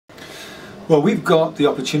Well, we've got the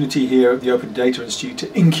opportunity here at the Open Data Institute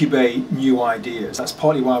to incubate new ideas. That's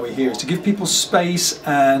partly why we're here, is to give people space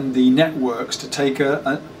and the networks to take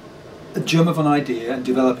a germ of an idea and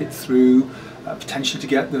develop it through potentially to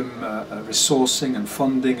get them resourcing and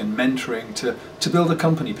funding and mentoring to build a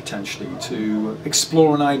company, potentially to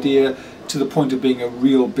explore an idea to the point of being a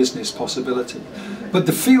real business possibility. But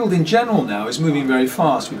the field in general now is moving very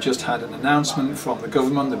fast. We've just had an announcement from the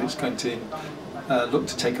government that it's going to look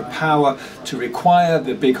to take a power to require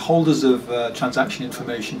the big holders of transaction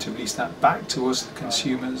information to release that back to us, the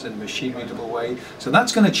consumers, in a machine readable way. So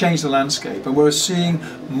that's going to change the landscape, and we're seeing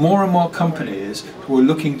more and more companies who are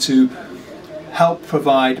looking to help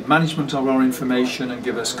provide management of our information and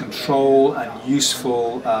give us control and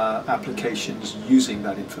useful applications using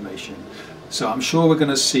that information. So I'm sure we're going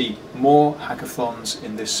to see more hackathons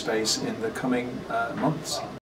in this space in the coming months.